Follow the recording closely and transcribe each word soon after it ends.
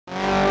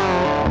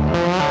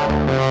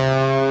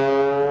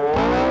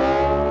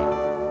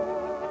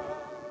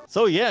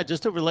So yeah,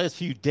 just over the last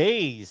few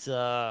days,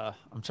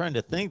 I'm trying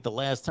to think. The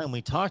last time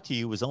we talked to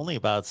you was only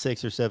about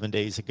 6 or 7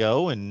 days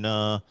ago, and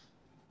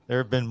there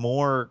have been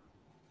more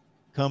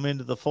come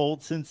into the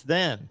fold since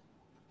then.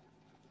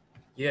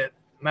 Yeah,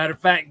 matter of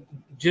fact,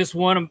 just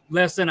one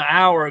less than an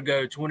hour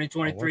ago, Oh,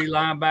 2023 okay.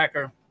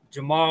 linebacker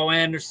Jamal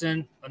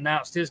Anderson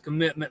announced his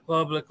commitment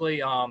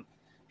publicly.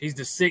 He's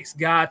the sixth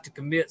guy to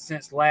commit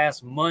since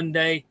last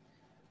Monday.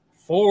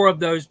 Four of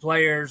those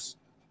players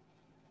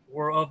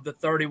were of the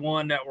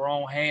 31 that were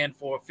on hand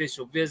for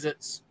official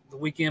visits the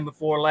weekend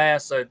before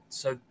last.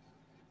 So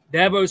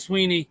Dabo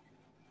Sweeney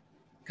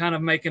kind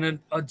of making an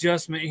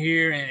adjustment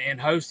here and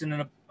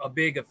hosting a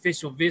big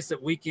official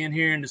visit weekend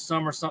here in the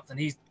summer, something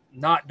he's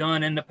not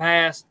done in the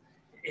past,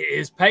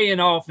 is paying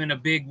off in a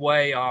big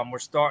way. We're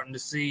starting to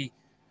see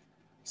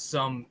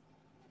some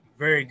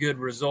very good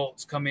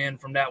results come in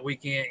from that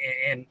weekend,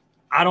 and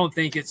I don't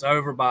think it's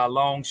over by a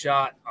long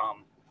shot.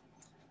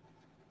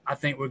 I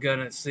think we're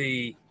going to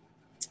see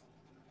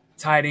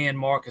tight end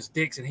Marcus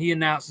Dixon. He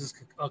announces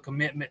a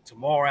commitment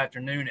tomorrow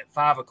afternoon at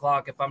 5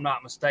 o'clock, if I'm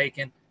not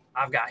mistaken.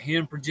 I've got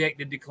him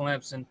projected to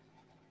Clemson.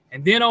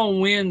 And then on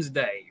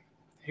Wednesday,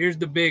 here's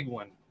the big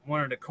one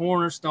of the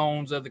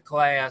cornerstones of the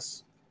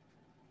class.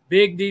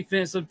 Big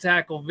defensive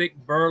tackle Vic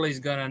Burley's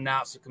going to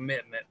announce a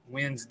commitment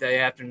Wednesday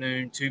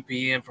afternoon, 2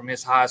 p.m. from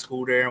his high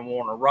school there in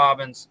Warner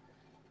Robins.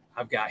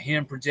 I've got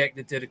him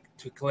projected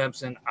to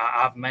Clemson.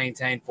 I've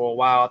maintained for a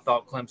while. I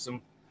thought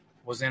Clemson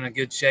was in a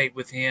good shape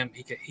with him.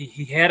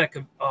 He had a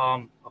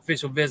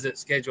official visit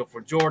scheduled for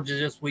Georgia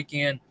this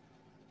weekend,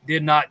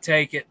 did not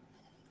take it.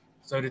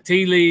 So the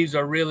tea leaves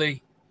are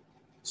really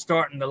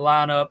starting to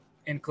line up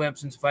in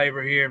Clemson's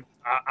favor here.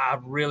 I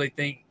really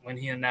think when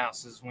he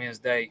announces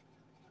Wednesday,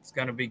 it's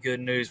going to be good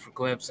news for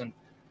Clemson.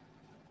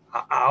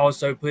 I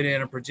also put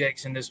in a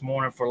projection this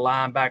morning for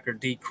linebacker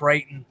D.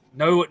 Creighton.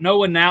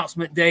 No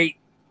announcement date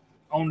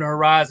on the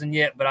horizon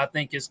yet, but I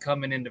think it's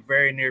coming in the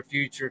very near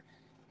future.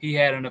 He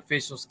had an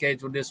official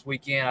schedule this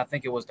weekend. I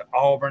think it was to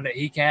Auburn that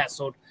he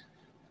canceled.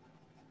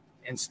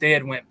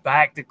 Instead, went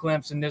back to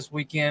Clemson this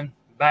weekend,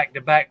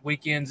 back-to-back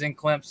weekends in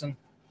Clemson.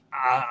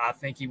 I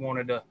think he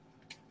wanted to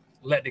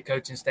let the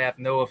coaching staff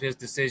know of his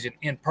decision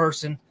in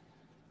person.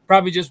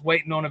 Probably just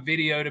waiting on a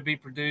video to be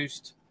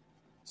produced.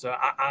 So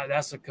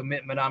that's a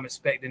commitment I'm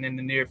expecting in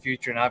the near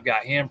future, and I've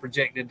got him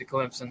projected to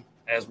Clemson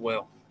as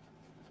well.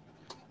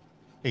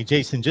 Hey,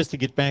 Jason, just to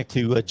get back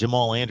to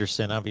Jamal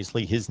Anderson,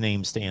 obviously his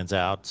name stands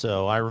out.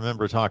 So I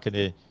remember talking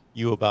to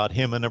you about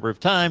him a number of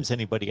times.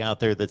 Anybody out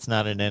there that's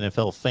not an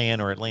NFL fan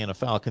or Atlanta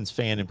Falcons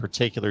fan in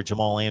particular,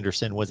 Jamal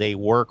Anderson was a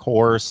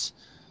workhorse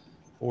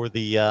for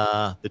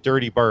the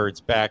Dirty Birds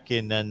back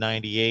in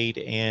 '98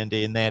 and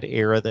in that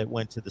era that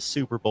went to the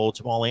Super Bowl.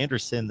 Jamal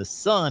Anderson, the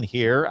son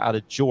here out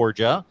of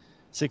Georgia,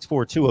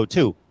 6'4",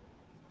 202. Am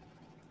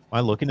I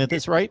looking at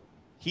this right?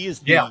 He is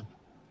the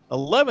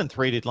 11th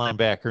rated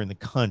linebacker in the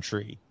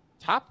country.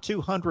 Top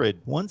 200,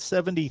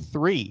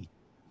 173.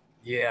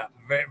 Yeah,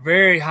 very,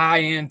 very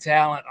high-end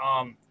talent,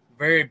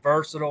 very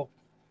versatile.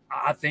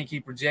 I think he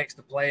projects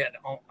to play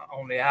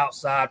on the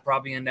outside,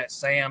 probably in that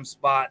Sam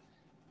spot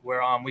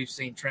where we've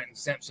seen Trenton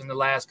Simpson the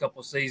last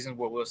couple of seasons,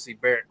 where we'll see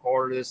Barrett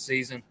Carter this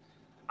season.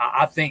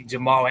 I think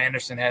Jamal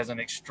Anderson has an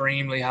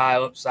extremely high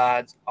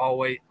upside,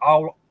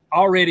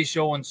 already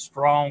showing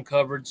strong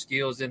coverage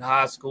skills in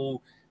high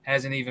school,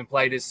 hasn't even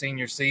played his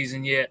senior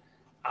season yet.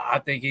 I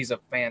think he's a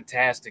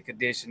fantastic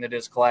addition to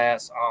this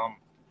class.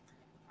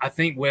 I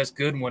think Wes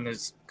Goodwin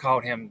has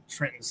called him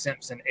Trenton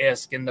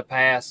Simpson-esque in the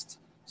past.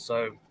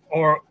 So,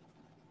 or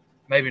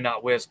maybe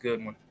not Wes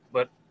Goodwin,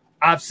 but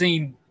I've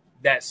seen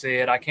that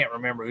said. I can't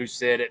remember who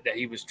said it, that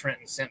he was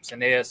Trenton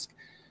Simpson-esque.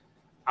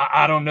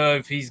 I don't know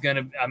if he's going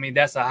to – I mean,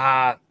 that's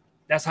high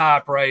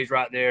praise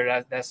right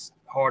there. That's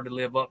hard to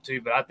live up to,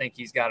 but I think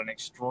he's got an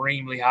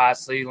extremely high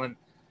ceiling.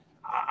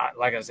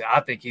 Like I said, I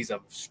think he's a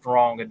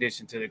strong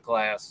addition to the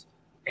class.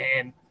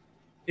 And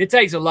it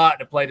takes a lot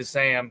to play the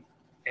Sam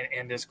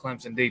in this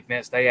Clemson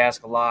defense. They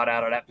ask a lot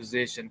out of that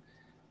position.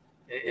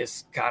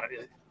 It's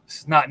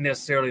not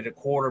necessarily the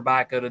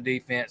quarterback of the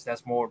defense.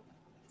 That's more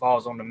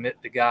falls on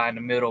the guy in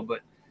the middle. But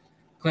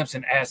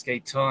Clemson asks a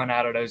ton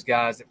out of those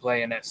guys that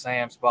play in that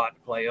Sam spot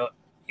to play up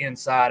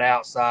inside,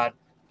 outside,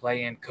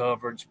 play in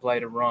coverage, play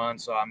the run.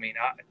 So, I mean,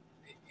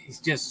 he's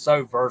just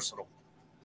so versatile.